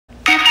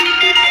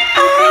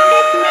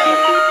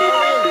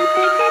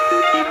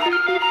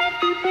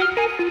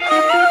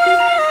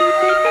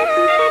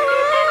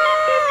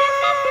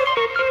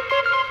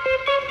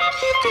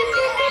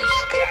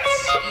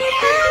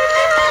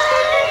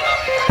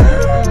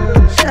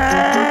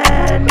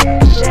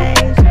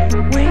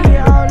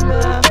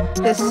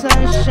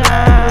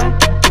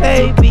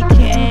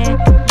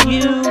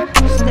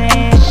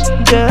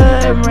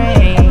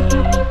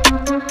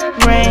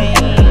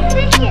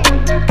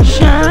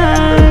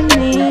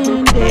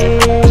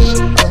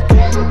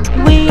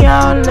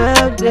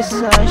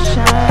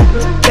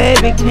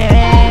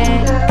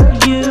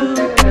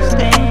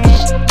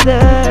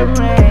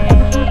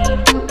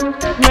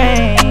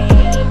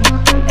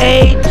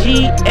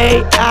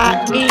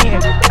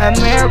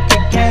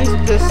American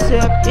gangster,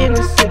 self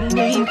innocent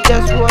leave.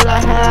 That's what I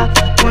have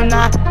when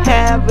I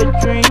have a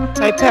dream.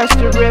 Like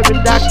Pastor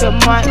Reverend Dr.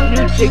 Martin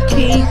Luther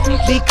King.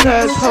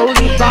 Because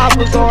Holy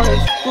Bible's on in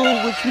school,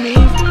 which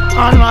means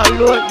on our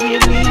Lord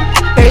really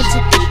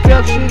basic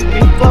instructions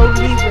before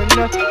leaving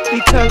us.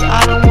 Because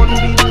I don't want to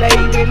be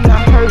laid in the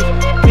hearse.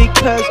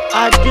 Because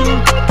I do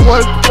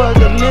work for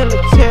the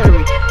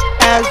military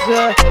as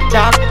a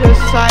doctor,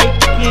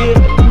 psychic,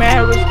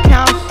 marriage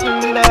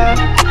counselor,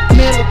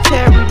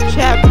 military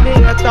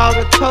chaplain. I thought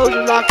I told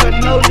you like a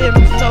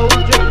no-limit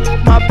soldier.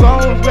 My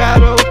bones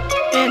rattle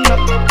in the,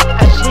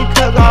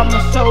 because I'm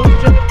a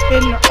soldier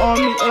in the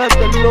army of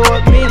the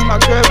Lord. Me and my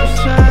girl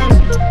sons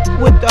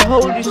with the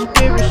Holy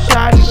Spirit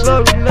shining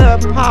glory,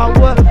 love,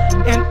 power,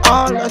 and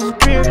all our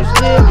spirits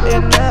live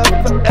in love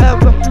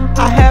forever.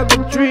 I have a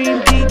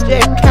dream,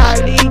 DJ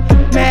Kylie,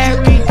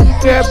 married,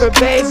 Gerber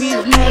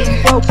babies, never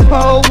for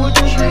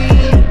poetry.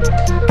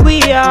 We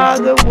are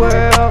the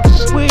world,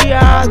 we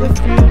are the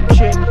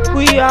future,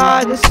 we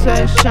are the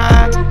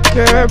sunshine,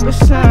 Gerber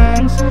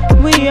sons.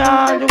 We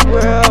are the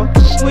world,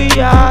 we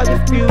are the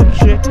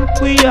future,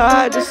 we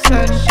are the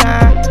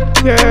sunshine,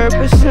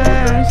 Gerber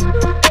sons.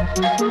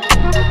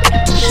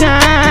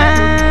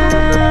 Shine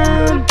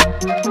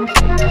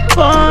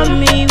for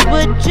me,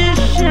 would you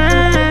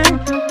shine?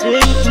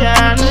 Just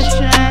shine,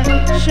 shine,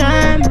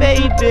 shine,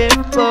 baby,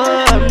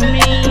 for me.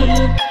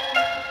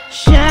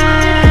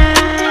 Shine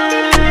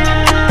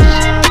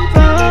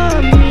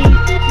for me,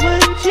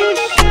 would you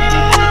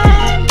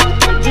shine?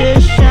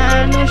 Just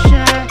shine,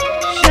 shine,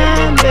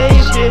 shine,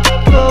 baby,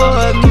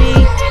 for me.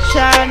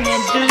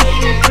 Shining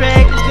deuces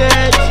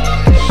records,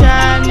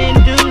 shining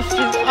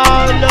deuces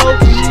all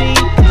over me.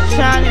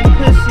 Shining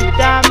pussy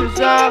diamonds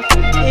all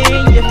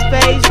in your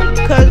face.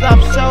 Cause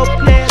I'm so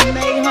player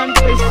made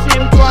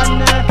 100%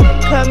 runner.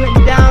 Coming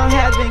down,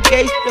 having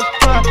gates to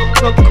fun.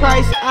 For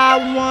Christ I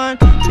won.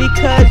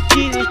 Because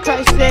Jesus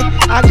Christ said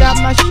I got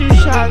my shoe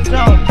shines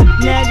on.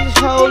 Now these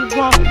hoes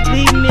won't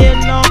leave me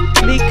alone.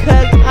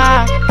 Because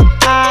I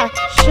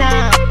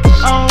shine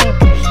on.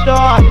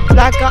 Star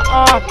like a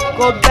R.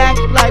 Go back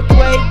like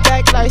way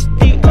back like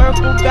Steve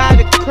Urkel. Got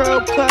a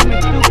curl coming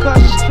through,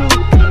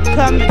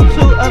 coming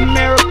to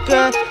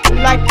America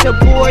like the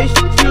boys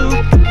do.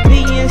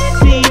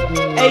 BNC,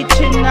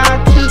 H&I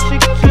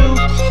 262,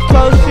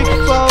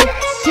 464,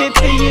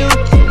 tipping you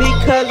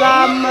because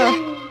I'm a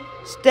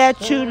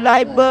statue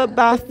light bulb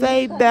by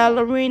Faye,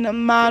 ballerina,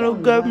 model,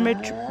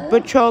 government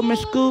patrolman,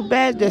 school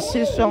badge that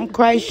sits on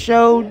Christ's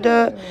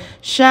shoulder,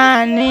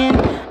 shining.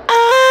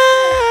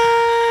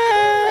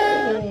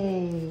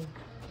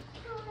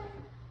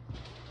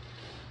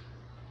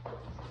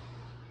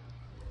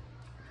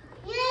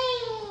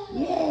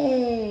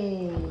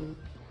 Yay!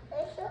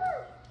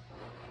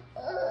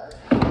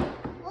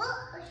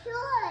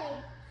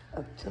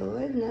 A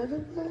toy,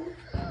 another one?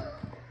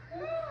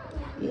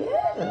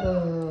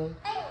 Yeah.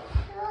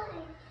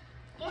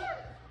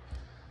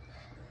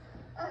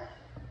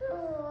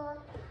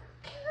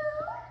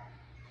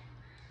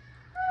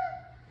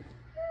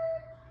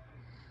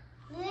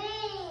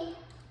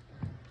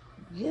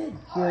 Good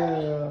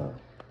girl.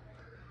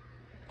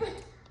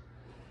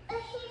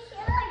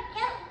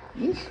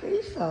 You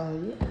saw,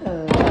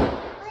 yeah.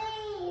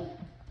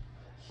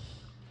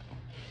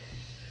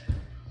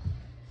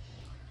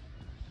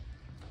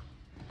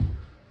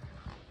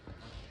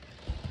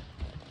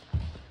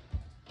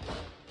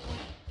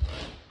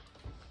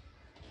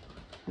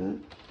 Huh?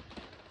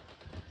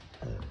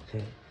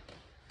 Okay.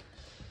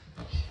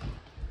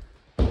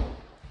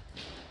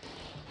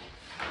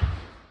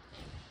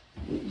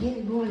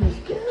 Get going to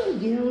school,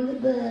 get on the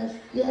bus,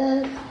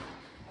 just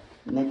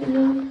make a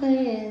little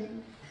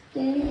plan.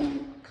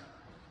 Stand.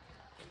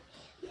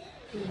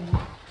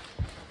 Yeah.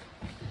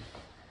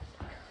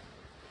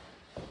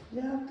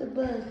 Get off the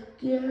bus,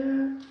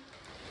 girl,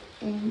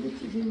 and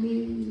listen to me.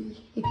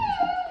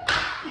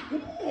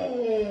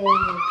 Hey,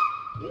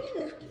 you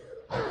look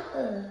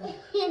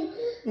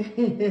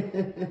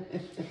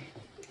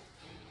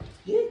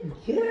good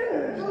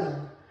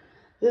girl.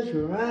 Just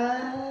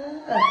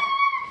right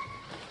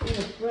in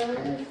the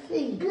front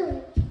seat.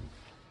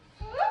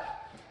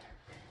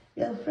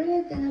 Your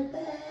friends in the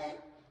back.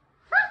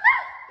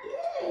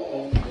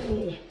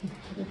 Yay.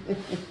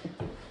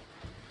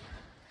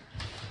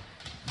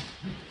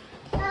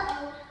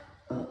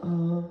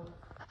 Uh-oh.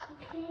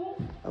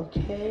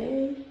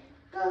 Okay.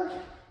 Go.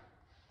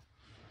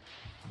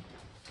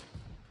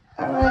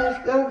 All right,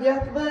 let's go. Get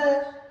off the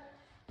bus.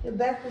 Get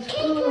back to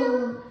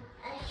school.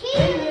 See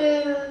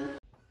you.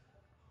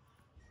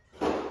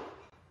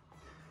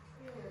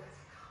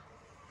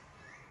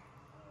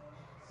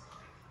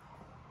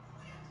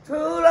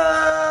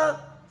 Toodle.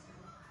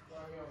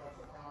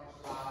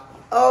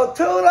 Oh,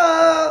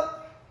 Toodle.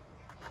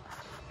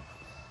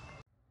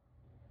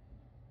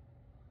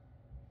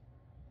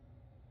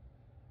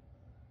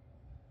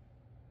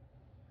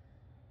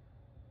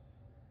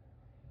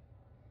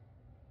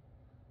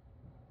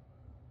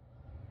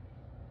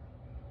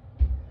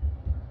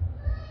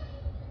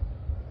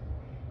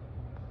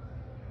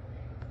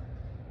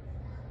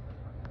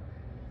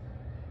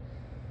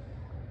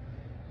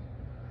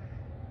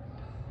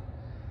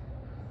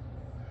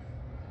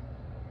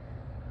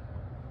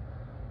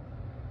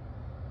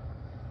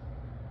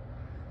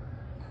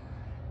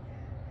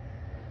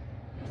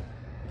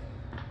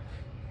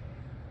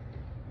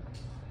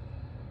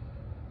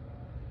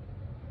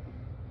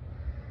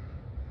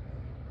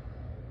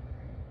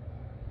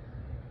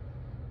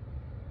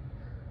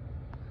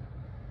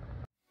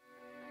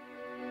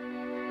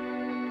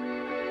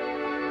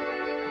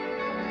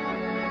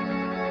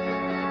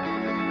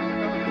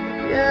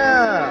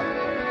 Yeah.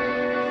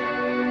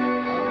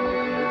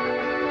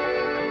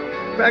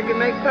 Practice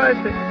make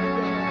perfect.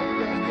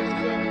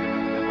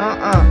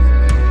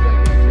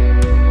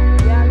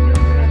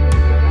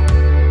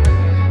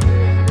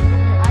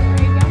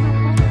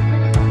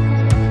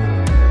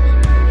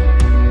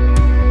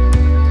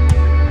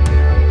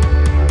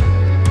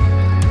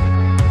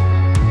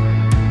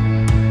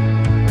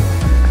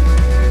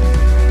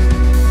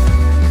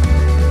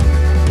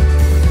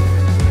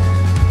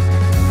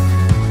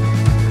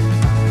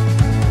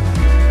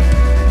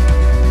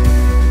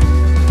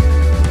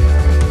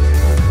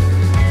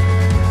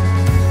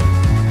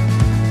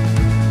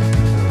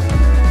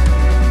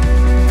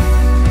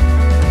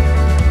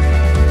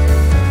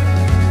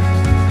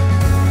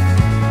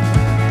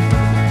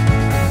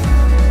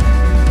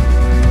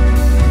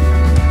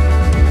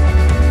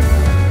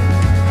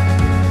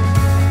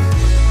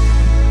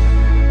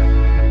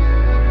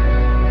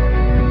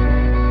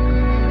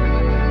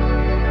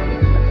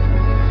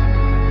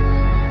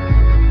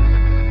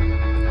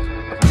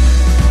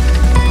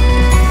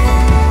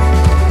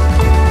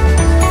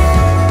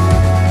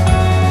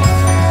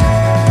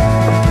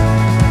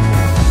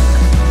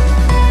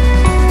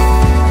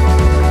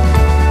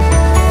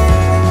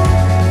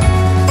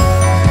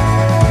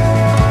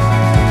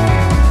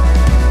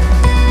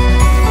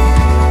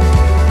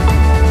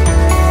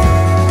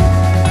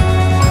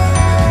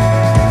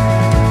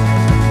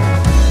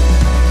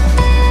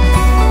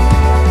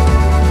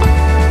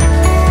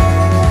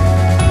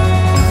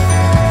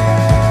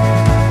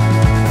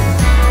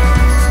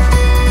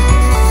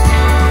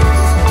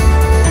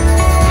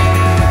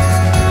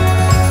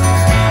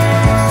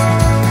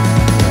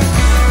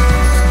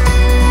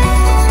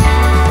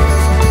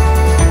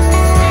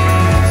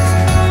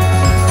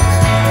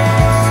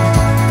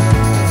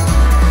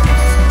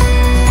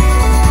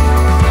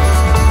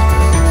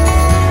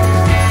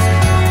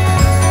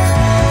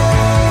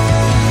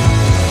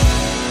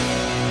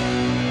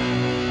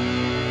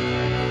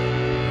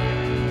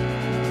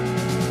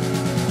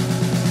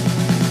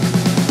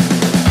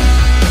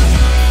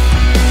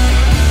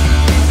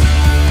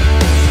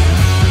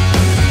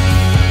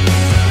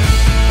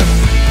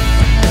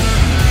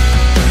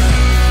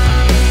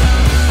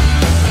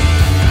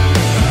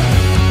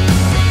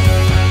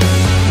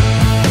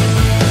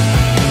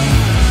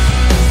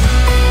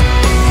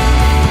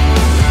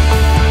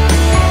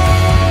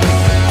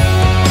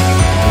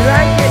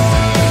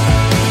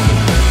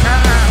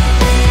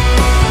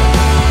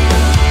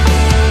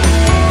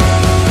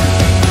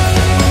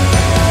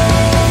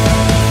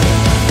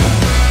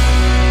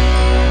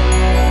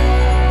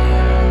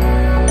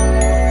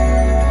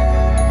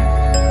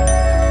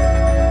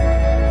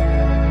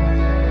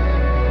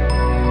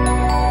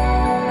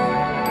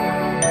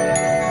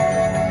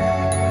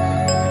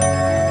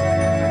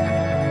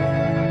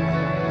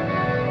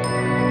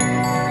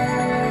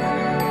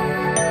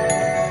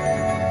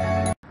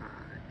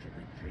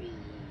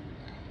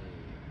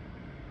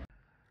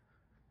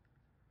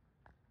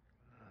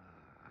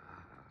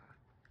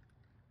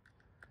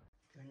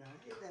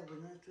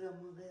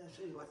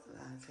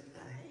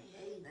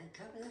 Hey, they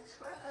coming in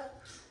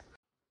trucks.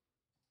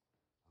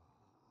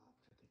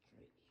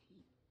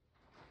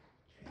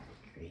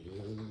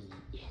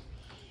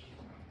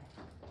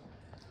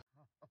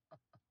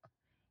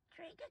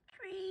 Trick or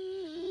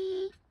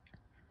treat.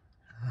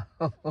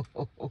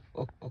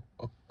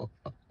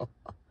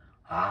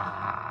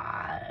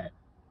 Ah.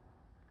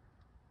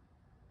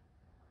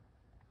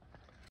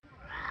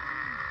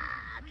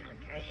 Trick or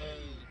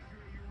treat.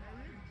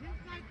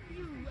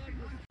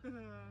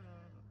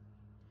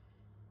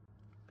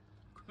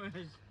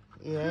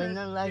 Yeah, ain't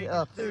nothing like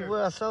free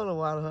world soda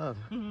water, huh?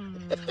 He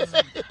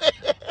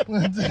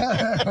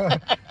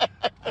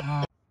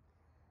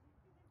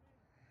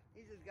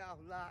just got off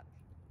lock.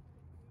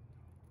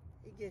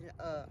 He getting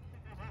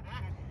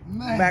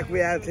back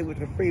reality with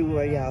the free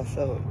world, y'all.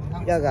 So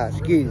y'all got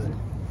excuse me.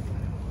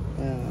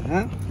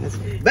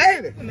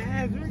 Baby!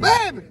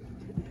 Baby!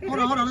 Hold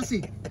on, let's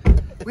see.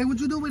 Wait, what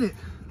you do with it?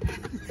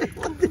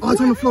 Oh,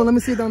 it's on the floor. Let me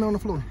sit down on the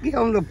floor. Get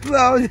on the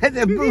floor. Let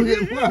that booty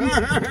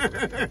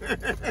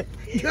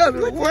Go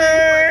to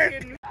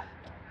work.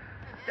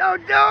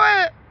 Don't do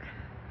it.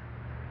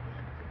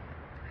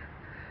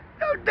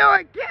 Don't do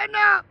it. Get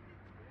up.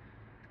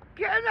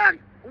 Get up.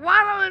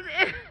 Wallow in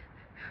it.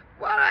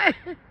 Wallow.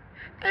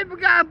 I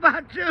forgot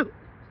about you.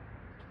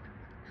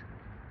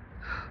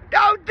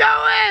 Don't do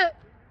it.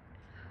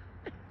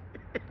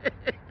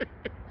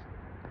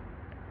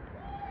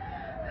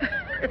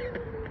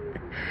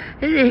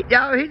 He just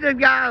got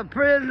out of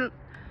prison.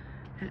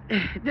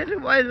 This is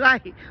what it's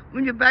like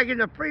when you're back in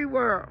the free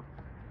world.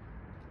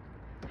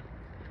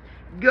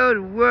 Go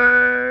to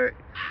work.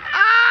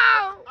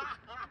 Oh!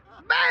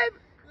 Baby!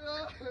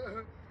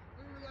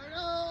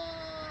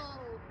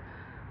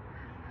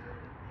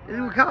 This is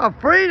what we call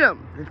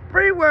freedom. It's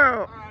free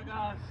world.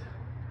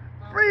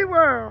 Free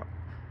world.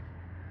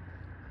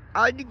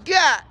 All you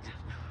got.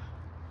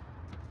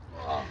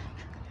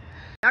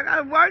 Y'all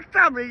gotta work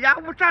something.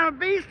 Y'all was trying to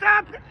be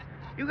something.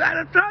 You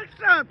gotta touch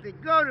something.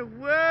 Go to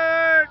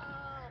work.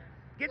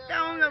 Get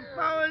on the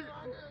phone.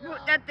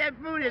 Let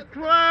that booty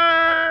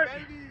twerk.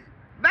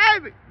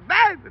 Baby,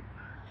 baby.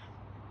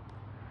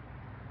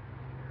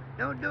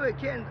 Don't do it,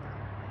 Kendall.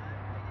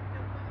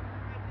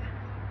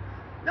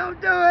 Don't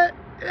do it.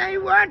 It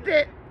ain't worth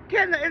it.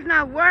 Kendall, it's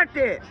not worth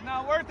it. It's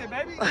not worth it,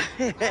 baby.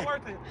 It's not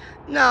worth it.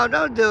 No,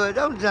 don't do it.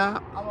 Don't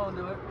jump. I won't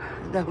do it.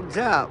 Don't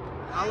jump.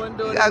 I wouldn't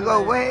do it. You gotta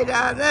go way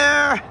down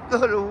there.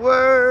 Go to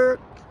work.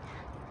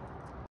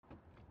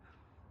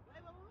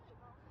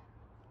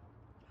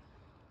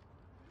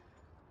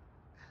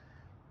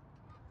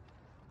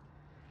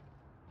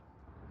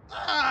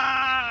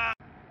 Ah!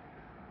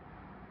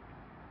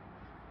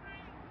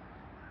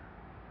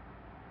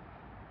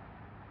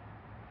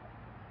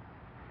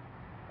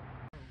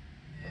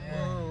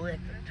 Oh, at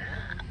the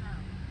top.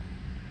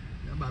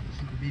 I'm about to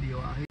shoot a video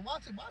out here.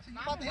 Watch it. You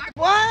about to hit it.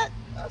 What?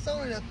 That's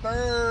only the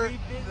 3rd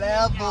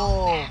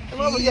level.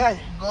 What we got?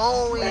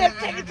 Going. We gotta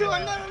take it to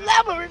another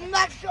level and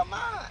relax your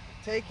mind.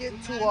 Take it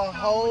to a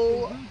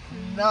whole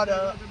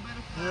nother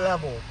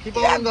level. Keep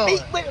You on got going.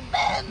 beat with a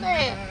bad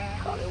man.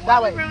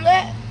 That way.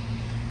 Relax.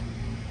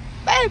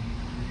 Baby.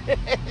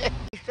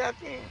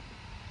 Strap in.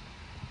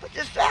 Put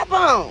your strap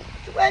on. What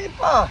you waiting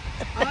for?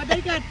 Oh,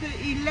 they got the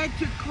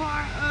electric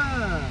car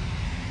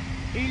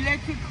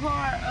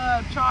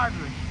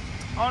charger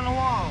on the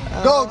wall.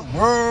 Go to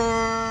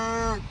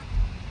work.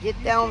 Get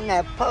down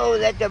that pole,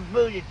 let the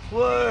booty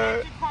twerk.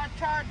 Electric car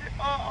charger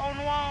on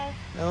the wall.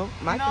 No,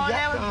 Michael No, that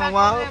Jackson was on back the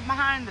wall. over there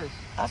behind us.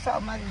 I saw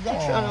Michael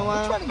Jackson on the I'm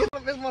wall. trying to get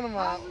this one of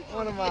my.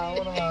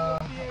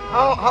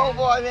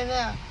 Homeboy in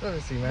there. Let me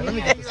see, man. Let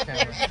me get this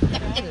camera. I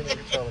didn't even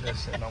control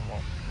this shit no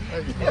more.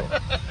 There you go.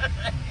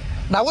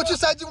 Now, what you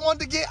said you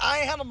wanted to get, I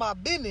ain't handle my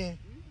business.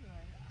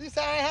 You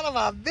said I ain't handle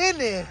my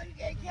business.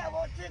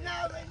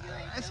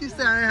 She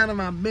said I ain't handle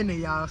my business,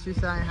 y'all. She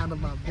said I ain't handle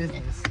my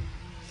business.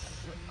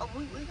 Oh,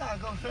 we gotta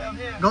go from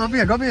here. Go up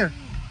here, go up here.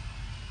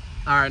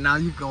 All right, now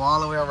you go all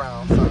the way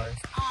around. Sorry.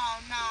 Oh,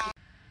 no.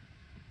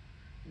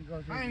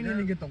 I ain't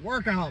even get the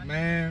workout,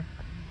 man.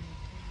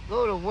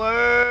 Go to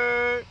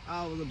work.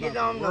 I was about Get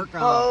to on the work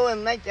pole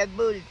and make that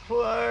booty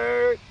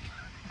twerk.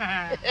 Baby!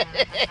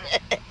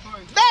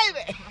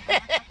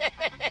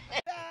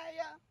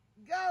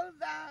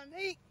 Goes on,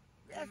 eat.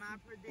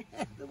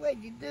 That's the way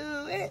you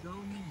do it. Go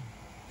me.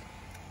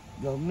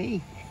 Go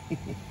me. Did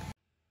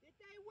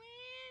they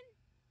win?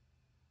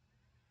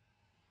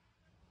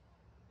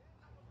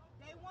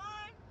 They won?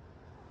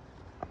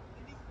 What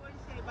did he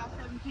say, about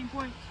 17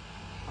 points?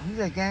 He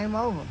said game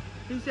over.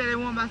 He said they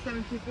won by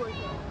 17 points.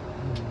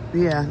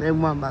 Yeah, they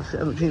won by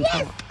 17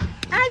 points.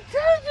 I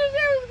told you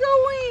they was going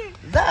to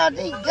win.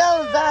 Zadie, go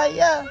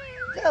Zaya.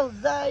 Go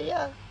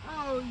Zaya.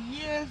 Oh,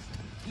 yes,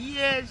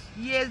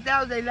 that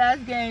was their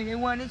last game. They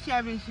won the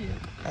championship.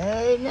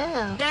 Hey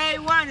now. They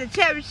won the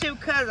championship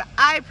because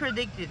I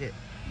predicted it.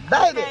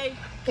 Baby. Okay,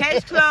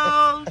 case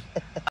closed.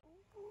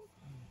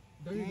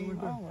 There you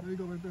go right there. There you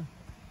go right there.